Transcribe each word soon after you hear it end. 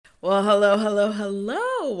Well, hello, hello,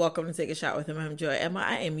 hello. Welcome to Take a Shot with Mem Joy Emma.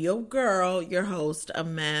 I am your girl, your host,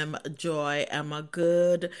 Mem Joy Emma.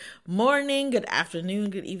 Good morning, good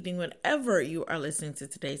afternoon, good evening, whenever you are listening to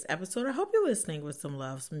today's episode. I hope you're listening with some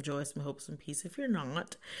love, some joy, some hope, some peace. If you're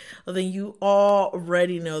not, well, then you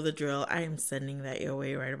already know the drill. I am sending that your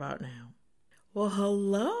way right about now. Well,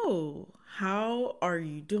 hello. How are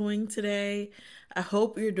you doing today? I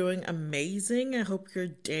hope you're doing amazing. I hope your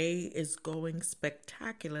day is going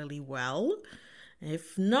spectacularly well.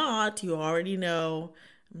 If not, you already know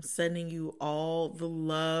I'm sending you all the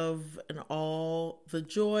love and all the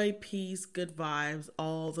joy, peace, good vibes,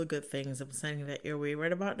 all the good things. I'm sending that your way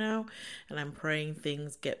right about now, and I'm praying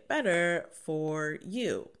things get better for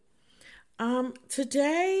you.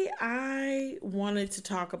 Today I wanted to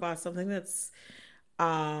talk about something that's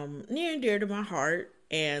near and dear to my heart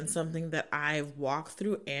and something that I've walked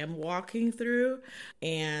through, am walking through,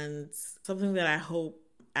 and something that I hope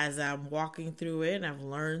as I'm walking through it and I've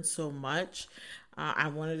learned so much. I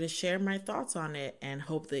wanted to share my thoughts on it and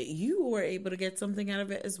hope that you were able to get something out of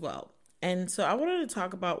it as well. And so I wanted to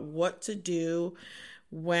talk about what to do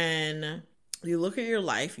when you look at your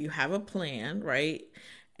life, you have a plan, right?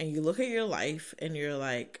 And you look at your life and you're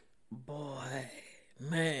like, boy,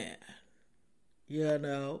 man,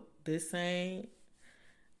 this ain't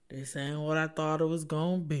what I thought it was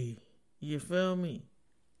gonna be. You feel me?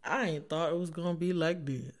 I ain't thought it was gonna be like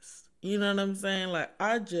this. You know what I'm saying? Like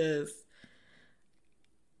I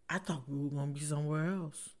thought we were gonna be somewhere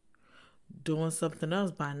else, doing something else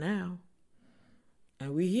by now.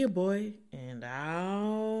 And we here, boy. And I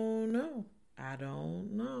don't know. I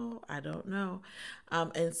don't know.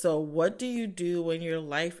 And so what do you do when your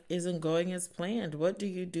life isn't going as planned? What do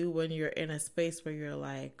you do when you're in a space where you're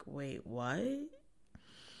like, wait, what?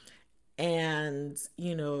 And,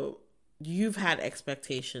 you've had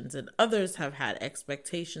expectations and others have had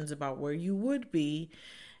expectations about where you would be.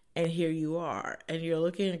 And here you are. And you're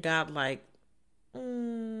looking at God like,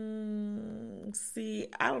 see,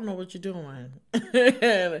 I don't know what you're doing.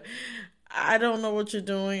 I don't know what you're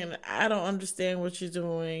doing, and I don't understand what you're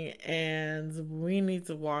doing. And we need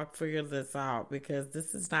to figure this out because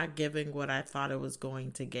this is not giving what I thought it was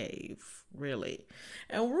going to give, really.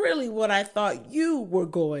 And really, what I thought you were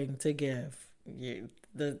going to give.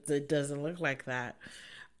 That doesn't look like that.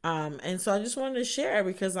 And so I just wanted to share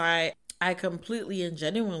because I completely and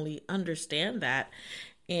genuinely understand that.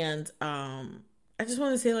 And I just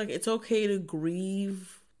want to say, like, it's okay to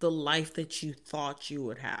grieve the life that you thought you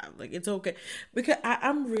would have. Like, it's okay. Because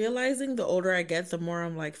I'm realizing the older I get, the more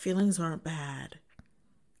I'm like, feelings aren't bad.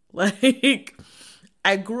 Like,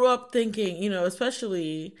 I grew up thinking,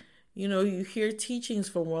 especially, you hear teachings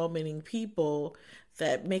from well meaning people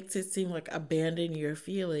that makes it seem like abandon your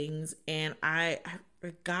feelings. And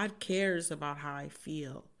God cares about how I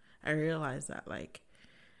feel. I realize that, like,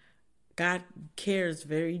 God cares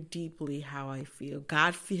very deeply how I feel.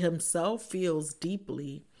 God Himself feels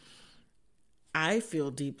deeply. I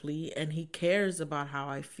feel deeply, and He cares about how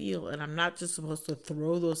I feel. And I'm not just supposed to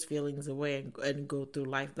throw those feelings away and go through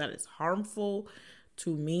life. That is harmful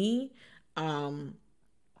to me. Um,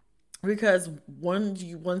 because once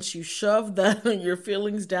you shove your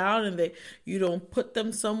feelings down and you don't put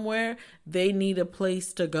them somewhere, they need a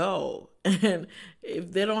place to go. And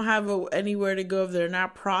if they don't have anywhere to go, if they're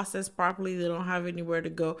not processed properly, they don't have anywhere to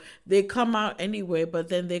go, they come out anyway, but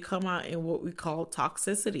then they come out in what we call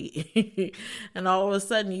toxicity. And all of a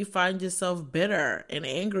sudden you find yourself bitter and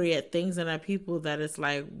angry at things and at people that it's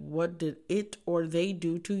like, what did it or they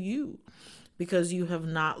do to you? Because you have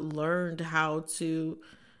not learned how to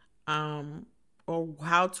or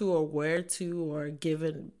how to or where to or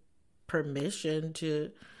given permission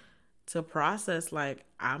to process, like,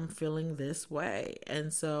 I'm feeling this way.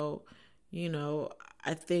 And so, you know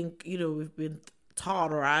I think, we've been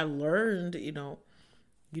taught, or I learned, you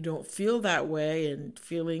don't feel that way and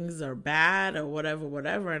feelings are bad or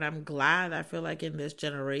whatever. And I'm glad, I feel like in this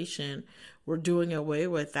generation we're doing away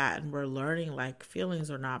with that, and we're learning, like, feelings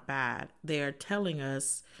are not bad. They are telling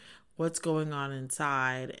us what's going on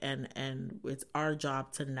inside, and it's our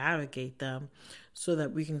job to navigate them so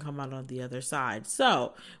that we can come out on the other side.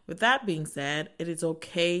 So with that being said, it is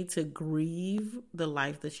okay to grieve the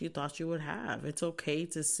life that you thought you would have. It's okay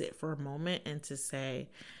to sit for a moment and to say,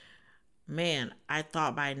 man, I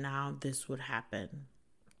thought by now this would happen,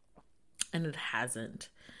 and it hasn't,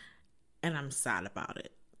 and I'm sad about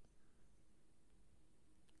it.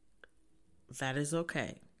 That is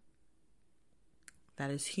okay. That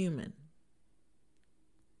is human.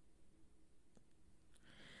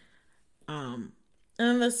 Um,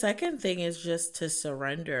 and the second thing is just to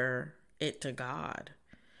surrender it to God.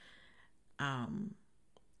 Um,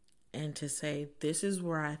 and to say, this is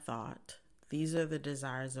where I thought. These are the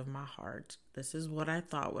desires of my heart. This is what I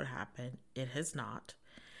thought would happen. It has not.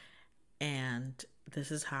 And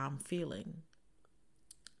this is how I'm feeling.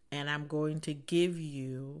 And I'm going to give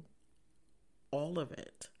you all of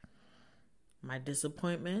it. My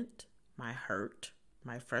disappointment, my hurt,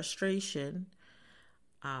 my frustration,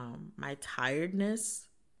 my tiredness,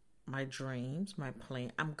 my dreams, my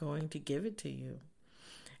plan. I'm going to give it to you.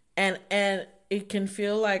 And it can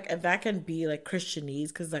feel like, and that can be like Christianese,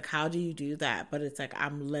 because like, how do you do that? But it's like,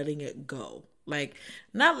 I'm letting it go. Like,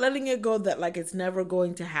 not letting it go that like it's never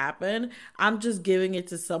going to happen. I'm just giving it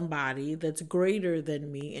to somebody that's greater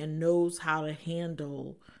than me and knows how to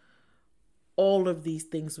handle all of these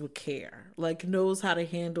things with care. Like, knows how to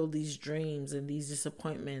handle these dreams and these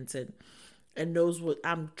disappointments, and knows what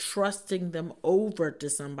I'm trusting them over to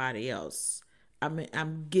somebody else.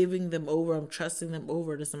 I'm giving them over. I'm trusting them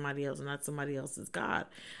over to somebody else, and not somebody else's God.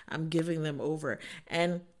 I'm giving them over.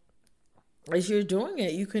 And as you're doing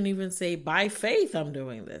it, you can even say, by faith, I'm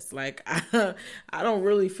doing this. Like, I don't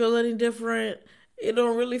really feel any different. It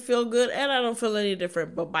don't really feel good, and I don't feel any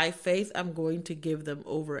different. But by faith, I'm going to give them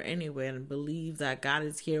over anyway, and believe that God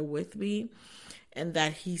is here with me, and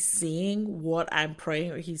that he's seeing what I'm praying,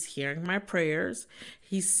 or he's hearing my prayers.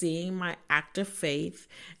 He's seeing my act of faith,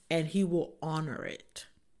 and he will honor it.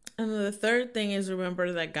 And the third thing is,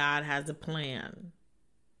 remember that God has a plan.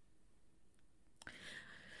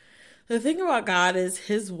 The thing about God is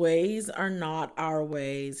his ways are not our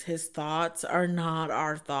ways. His thoughts are not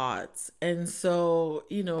our thoughts. And so,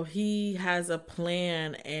 he has a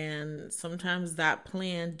plan, and sometimes that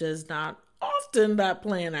plan often that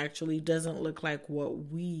plan actually doesn't look like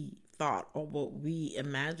what we thought or what we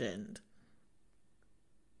imagined.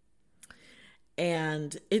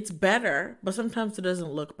 And it's better, but sometimes it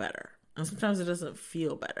doesn't look better. And sometimes it doesn't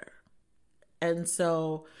feel better. And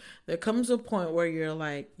so there comes a point where you're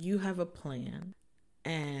like, you have a plan,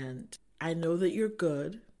 and I know that you're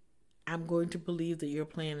good. I'm going to believe that your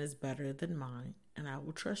plan is better than mine, and I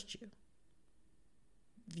will trust you.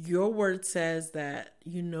 Your word says that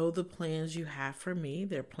you know the plans you have for me.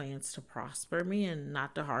 They're plans to prosper me and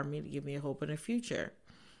not to harm me, to give me a hope in a future.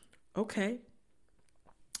 Okay.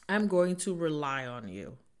 I'm going to rely on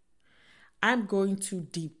you. I'm going to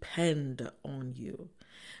depend on you,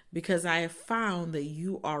 because I have found that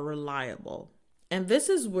you are reliable. And this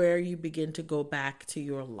is where you begin to go back to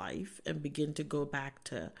your life and begin to go back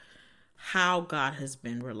to how God has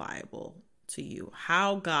been reliable to you,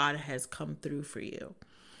 how God has come through for you.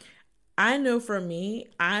 I know for me,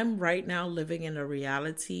 I'm right now living in a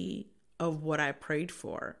reality of what I prayed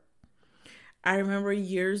for. I remember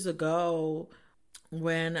years ago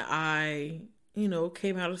when I,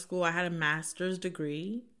 came out of school, I had a master's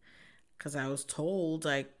degree, because I was told,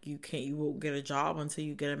 like, you won't get a job until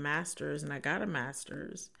you get a master's, and I got a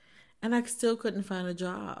master's, and I still couldn't find a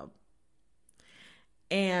job.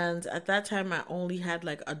 And at that time, I only had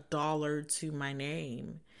like $1 to my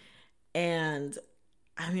name. And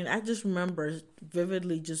I just remember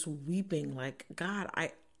vividly just weeping, like, God,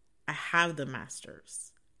 I have the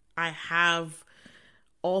master's. I have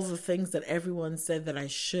all the things that everyone said that I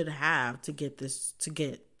should have to get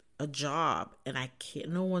a job, and I can't,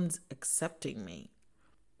 no one's accepting me.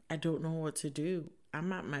 I don't know what to do.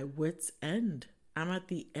 I'm at my wit's end. I'm at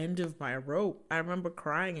the end of my rope. I remember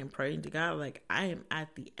crying and praying to God, like, I am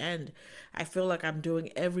at the end. I feel like I'm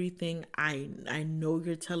doing everything I know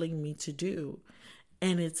you're telling me to do,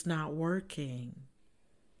 and it's not working.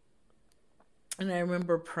 And I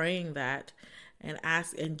remember praying that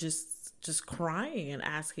and just crying and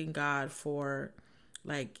asking God for,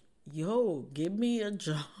 like, yo, give me a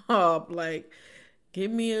job. Like,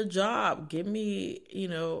 give me a job. Give me,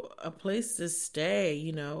 a place to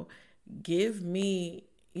stay, give me,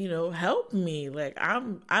 help me. Like, I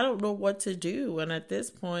don't know what to do. And at this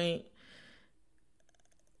point,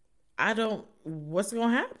 what's going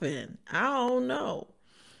to happen? I don't know.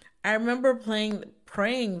 I remember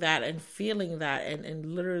praying that and feeling that and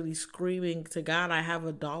literally screaming to God, I have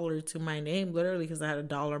 $1 to my name, literally, because I had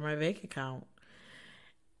 $1 in my bank account.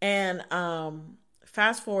 And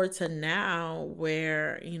fast forward to now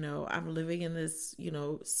where, I'm living in this,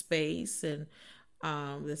 space, and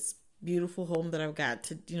this beautiful home that I've got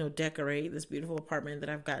to, decorate, this beautiful apartment that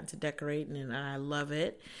I've gotten to decorate, and I love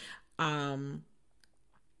it. And,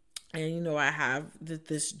 I have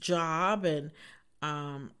this job, and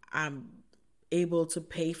I'm able to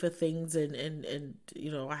pay for things, and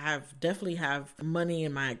I definitely have money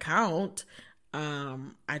in my account.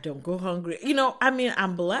 I don't go hungry.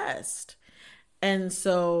 I'm blessed. And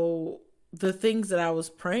so the things that I was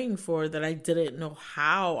praying for that I didn't know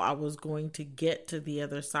how I was going to get to the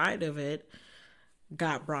other side of it,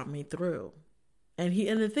 God brought me through. And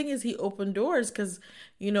the thing is, he opened doors because,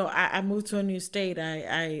 I moved to a new state.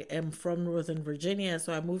 I am from Northern Virginia,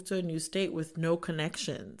 so I moved to a new state with no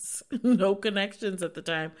connections, no connections at the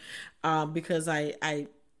time, because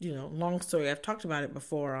long story. I've talked about it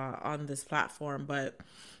before on this platform, but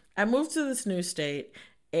I moved to this new state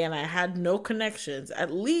and I had no connections. At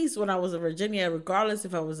least when I was in Virginia, regardless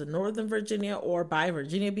if I was in Northern Virginia or by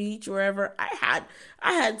Virginia Beach, wherever, I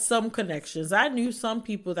had some connections. I knew some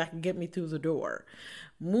people that could get me through the door.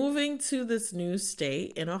 Moving to this new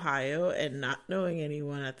state in Ohio and not knowing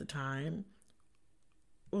anyone at the time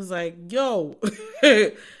was like, yo,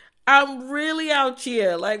 I'm really out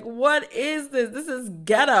here. Like, what is this? This is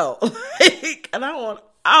ghetto. And I want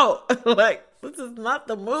out. Like, this is not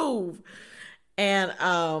the move. And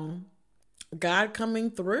God coming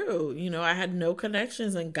through. I had no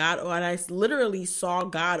connections, and I literally saw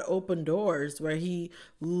God open doors where he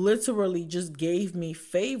literally just gave me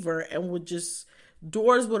favor, and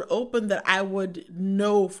doors would open that I would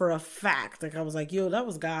know for a fact. Like, I was like, yo, that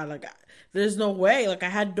was God. Like, there's no way. Like, I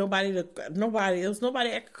had there was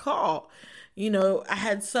nobody I could call. I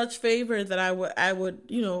had such favor that I would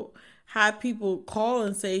have people call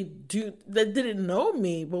and say, dude, that didn't know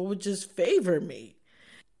me, but would just favor me.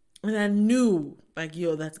 And I knew, like,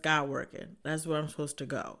 yo, that's God working. That's where I'm supposed to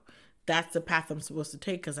go. That's the path I'm supposed to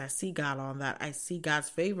take because I see God on that. I see God's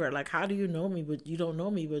favor. Like, how do you know me, but you don't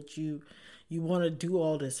know me, but you want to do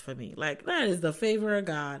all this for me? Like, that is the favor of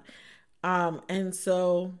God. And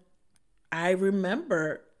so I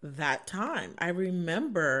remember that time. I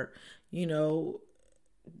remember,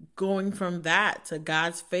 going from that to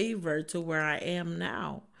God's favor to where I am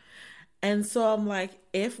now. And so I'm like,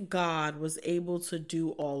 if God was able to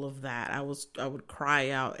do all of that, I would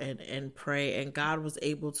cry out and pray, and God was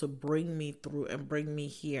able to bring me through and bring me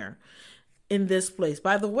here in this place.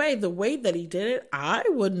 By the way that he did it, I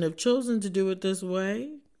wouldn't have chosen to do it this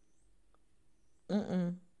way.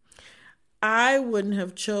 Mm-mm. I wouldn't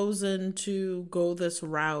have chosen to go this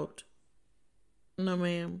route. No,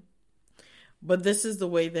 ma'am. But this is the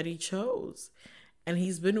way that he chose. And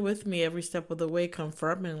he's been with me every step of the way,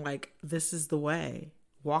 confirming, like, this is the way,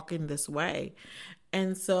 walking this way.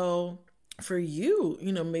 And so for you,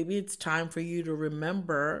 maybe it's time for you to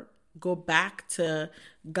remember, go back to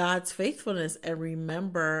God's faithfulness and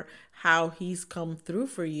remember how he's come through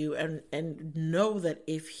for you, and know that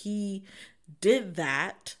if he did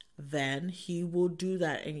that, then he will do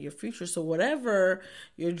that in your future. So whatever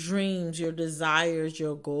your dreams, your desires,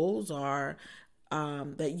 your goals are,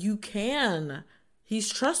 that you can,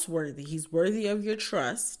 he's trustworthy. He's worthy of your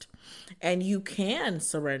trust. And you can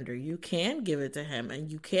surrender. You can give it to him.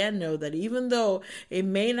 And you can know that even though it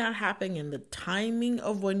may not happen in the timing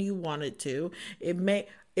of when you want it to, it may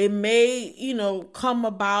come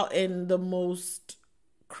about in the most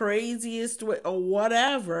craziest way or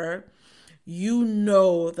whatever. You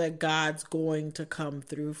know that God's going to come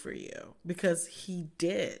through for you because he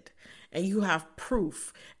did. And you have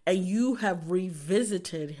proof, and you have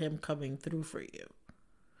revisited him coming through for you.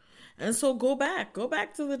 And so go back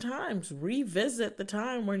to the times, revisit the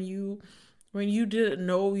time when you didn't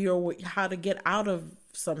know how to get out of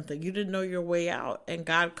something. You didn't know your way out, and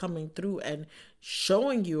God coming through and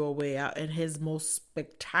showing you a way out in his most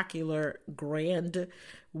spectacular, grand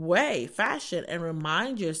fashion. And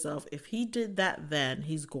remind yourself, if he did that then,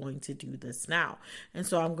 he's going to do this now. And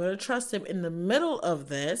so I'm going to trust him in the middle of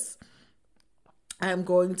this. I'm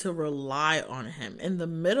going to rely on him. In the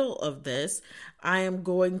middle of this, I am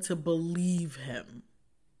going to believe him.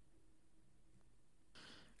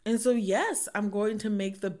 And so, yes, I'm going to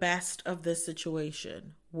make the best of this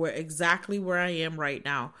situation, exactly where I am right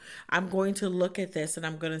now. I'm going to look at this and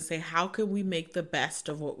I'm going to say, how can we make the best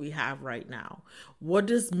of what we have right now? What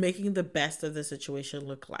does making the best of the situation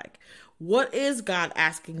look like? What is God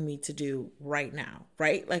asking me to do right now,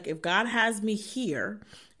 right? Like, if God has me here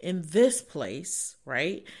in this place,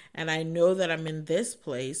 right? And I know that I'm in this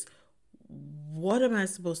place, what am I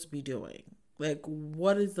supposed to be doing? Like,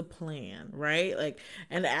 what is the plan, right? Like,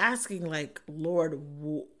 and asking, like, Lord,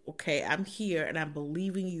 okay, I'm here and I'm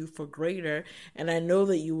believing you for greater, and I know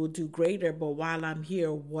that you will do greater, but while I'm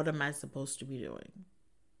here, what am I supposed to be doing?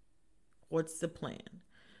 What's the plan?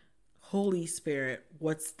 Holy Spirit,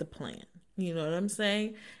 what's the plan? You know what I'm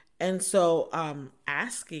saying? And so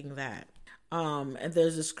asking that. And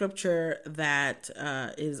there's a scripture that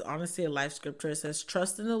is honestly a life scripture. It says,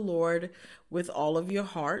 trust in the Lord with all of your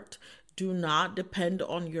heart. Do not depend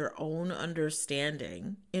on your own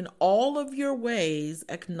understanding. In all of your ways,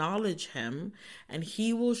 acknowledge him, and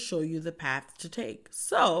he will show you the path to take.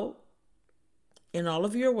 So, in all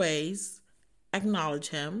of your ways, acknowledge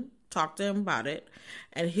him, talk to him about it,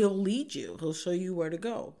 and he'll lead you. He'll show you where to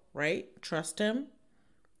go, right? Trust him,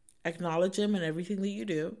 acknowledge him in everything that you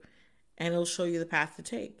do, and he'll show you the path to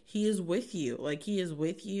take. He is with you. Like, he is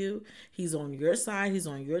with you. He's on your side. He's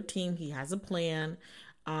on your team. He has a plan.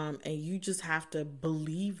 And you just have to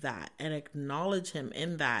believe that and acknowledge him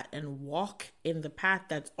in that and walk in the path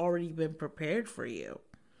that's already been prepared for you.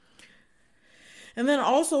 And then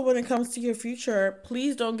also, when it comes to your future,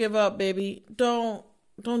 please don't give up, baby. Don't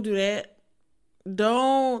do that.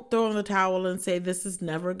 Don't throw in the towel and say this is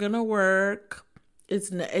never gonna work.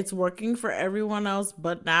 It's working for everyone else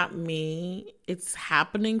but not me. It's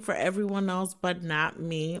happening for everyone else but not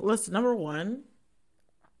me. Listen, number one,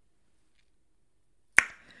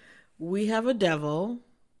 we have a devil,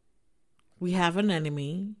 we have an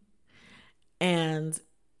enemy, and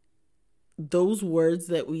those words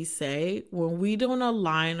that we say, when we don't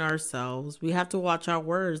align ourselves, we have to watch our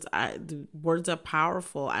words. The words are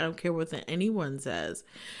powerful. I don't care what anyone says.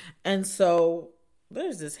 And so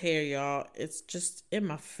there's this hair, y'all. It's just in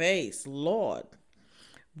my face, Lord.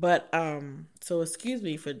 But so excuse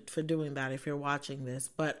me for doing that if you're watching this.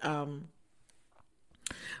 But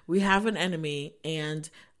we have an enemy, and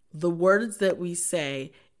the words that we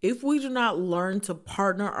say, if we do not learn to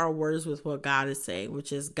partner our words with what God is saying,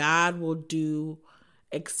 which is God will do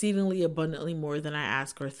exceedingly abundantly more than I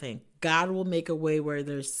ask or think. God will make a way where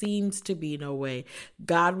there seems to be no way.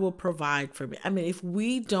 God will provide for me. I mean, if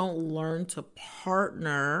we don't learn to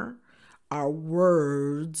partner our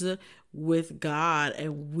words with God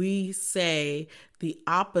and we say the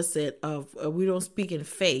opposite of, we don't speak in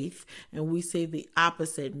faith and we say the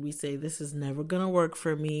opposite and we say this is never going to work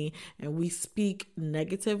for me and we speak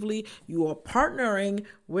negatively, you are partnering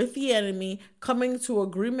with the enemy, coming to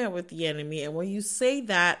agreement with the enemy. And when you say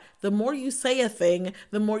that, the more you say a thing,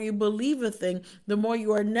 the more you believe a thing, the more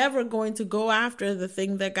you are never going to go after the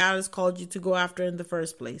thing that God has called you to go after in the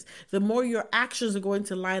first place. The more your actions are going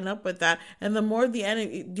to line up with that, and the more the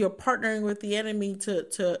enemy, you're partnering with the enemy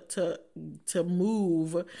to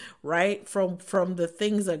move right from the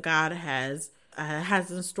things that God has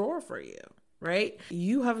in store for you. Right?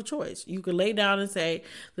 You have a choice. You can lay down and say,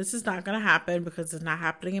 this is not going to happen because it's not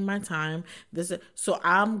happening in my time. So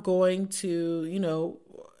I'm going to,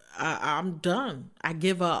 I'm done. I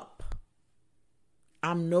give up.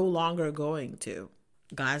 I'm no longer going to.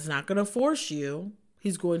 God's not going to force you.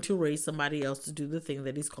 He's going to raise somebody else to do the thing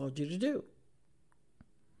that he's called you to do.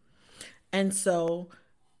 And so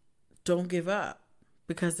don't give up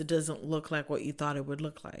because it doesn't look like what you thought it would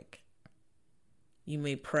look like. You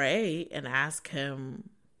may pray and ask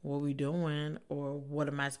him, what are we doing? Or what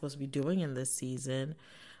am I supposed to be doing in this season?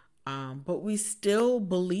 But we still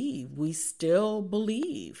believe.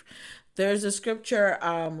 There's a scripture,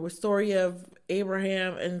 a story of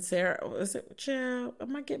Abraham and Sarah. Is it, child?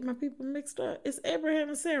 Am I getting my people mixed up? It's Abraham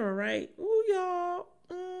and Sarah, right? Ooh, y'all.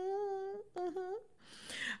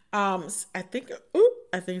 I think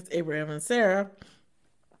it's Abraham and Sarah.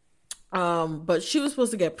 But she was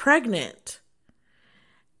supposed to get pregnant.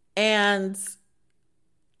 And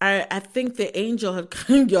I think the angel had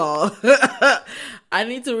come, y'all. I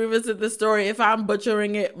need to revisit the story. If I'm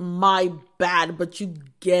butchering it, my bad, but you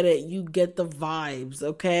get it. You get the vibes,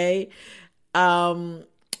 okay?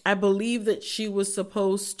 I believe that she was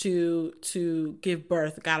supposed to give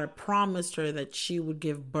birth. God had promised her that she would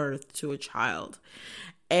give birth to a child.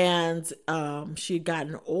 And she had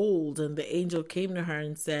gotten old, and the angel came to her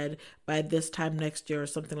and said, by this time next year or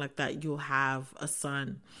something like that, you'll have a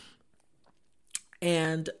son.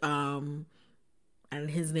 And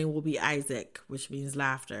his name will be Isaac, which means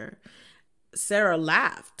laughter. Sarah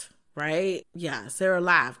laughed, right? Yeah, Sarah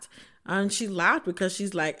laughed. And she laughed because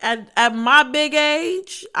she's like, at my big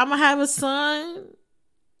age, I'm going to have a son.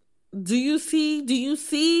 Do you see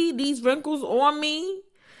these wrinkles on me?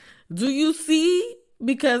 Do you see?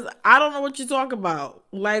 Because I don't know what you're talking about.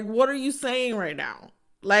 Like, what are you saying right now?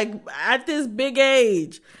 Like, at this big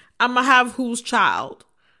age, I'm going to have whose child?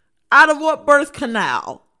 Out of what birth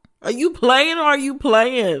canal? Are you playing or are you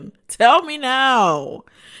playing? Tell me now.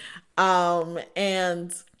 And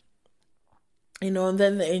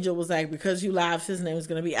then the angel was like, because you laughed, his name is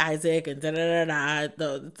going to be Isaac, and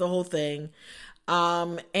the whole thing.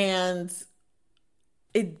 And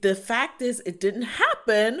the fact is, it didn't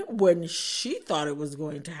happen when she thought it was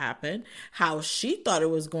going to happen, how she thought it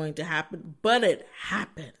was going to happen, but it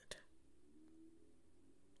happened.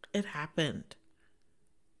 It happened.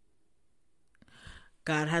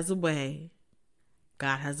 God has a way.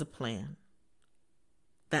 God has a plan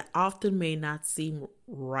that often may not seem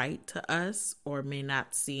right to us, or may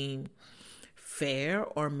not seem fair,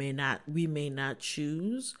 or we may not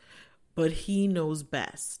choose, but he knows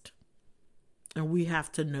best. And we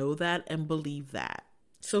have to know that and believe that.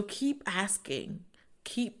 So keep asking,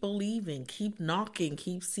 keep believing, keep knocking,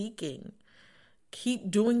 keep seeking.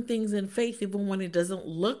 Keep doing things in faith even when it doesn't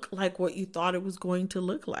look like what you thought it was going to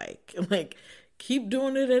look like. Like, keep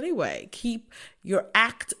doing it anyway. Keep your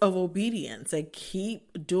act of obedience and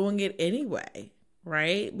keep doing it anyway,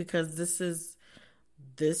 right? Because this is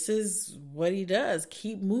what he does.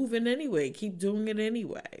 Keep moving anyway. Keep doing it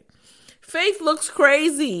anyway. Faith looks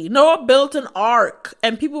crazy. Noah built an ark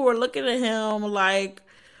and people were looking at him like,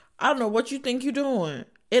 I don't know what you think you're doing.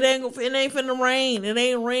 It ain't finna rain.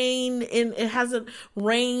 It hasn't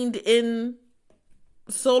rained in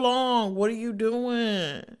so long. What are you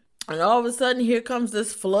doing? And all of a sudden, here comes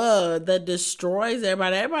this flood that destroys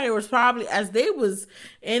everybody. Everybody was probably, as they was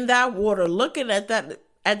in that water, looking at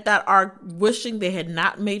that ark, wishing they had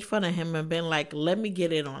not made fun of him and been like, let me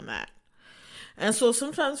get in on that. And so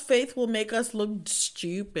sometimes faith will make us look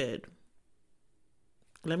stupid.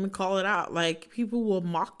 Let me call it out. Like, people will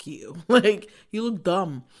mock you. Like, you look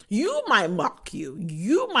dumb. You might mock you.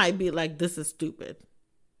 You might be like, this is stupid.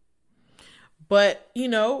 But,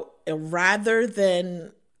 rather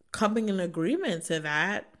than coming in agreement to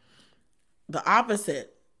that, the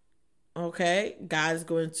opposite. Okay? God's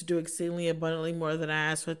going to do exceedingly abundantly more than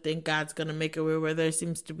I ask or think. God's going to make a way where there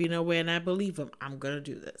seems to be no way, and I believe him. I'm going to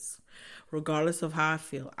do this. Regardless of how I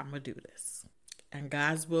feel, I'm going to do this. And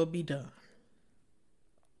God's will be done.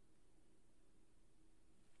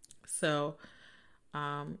 So,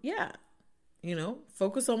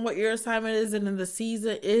 focus on what your assignment is and in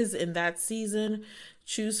that season.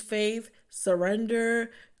 Choose faith, surrender,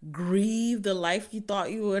 grieve the life you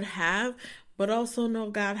thought you would have, but also know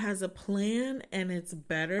God has a plan and it's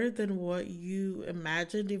better than what you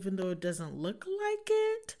imagined, even though it doesn't look like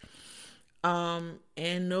it.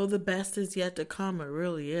 And know the best is yet to come. It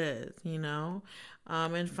really is,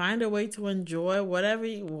 and find a way to enjoy wherever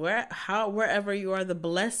you are, the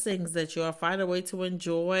blessings that you are. Find a way to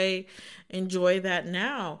enjoy that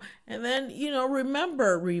now. And then,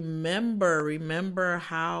 remember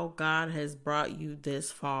how God has brought you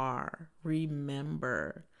this far.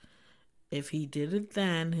 Remember, if he did it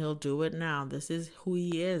then, he'll do it now. This is who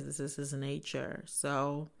he is. This is his nature.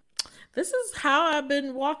 So this is how I've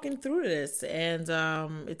been walking through this, and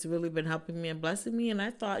it's really been helping me and blessing me. And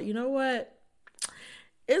I thought, you know what?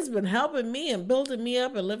 It's been helping me and building me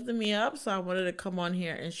up and lifting me up. So I wanted to come on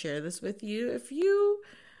here and share this with you. If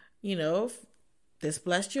if this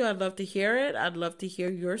blessed you, I'd love to hear it. I'd love to hear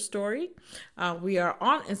your story. We are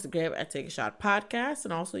on Instagram at Take a Shot Podcast.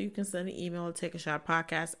 And also you can send an email to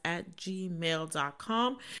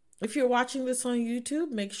takeashotpodcast@gmail.com. If you're watching this on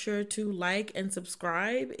YouTube, make sure to like and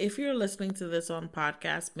subscribe. If you're listening to this on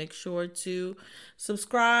podcast, make sure to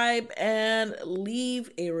subscribe and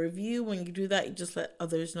leave a review. When you do that, you just let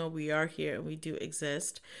others know we are here and we do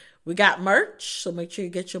exist. We got merch, so make sure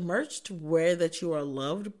you get your merch to wear that you are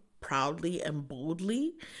loved proudly and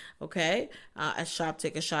boldly, okay, at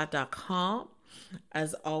shoptakeashot.com.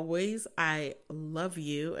 As always, I love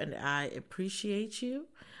you and I appreciate you.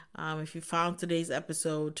 If you found today's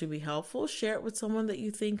episode to be helpful, share it with someone that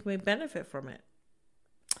you think may benefit from it.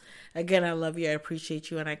 Again, I love you. I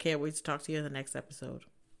appreciate you. And I can't wait to talk to you in the next episode.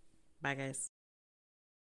 Bye, guys.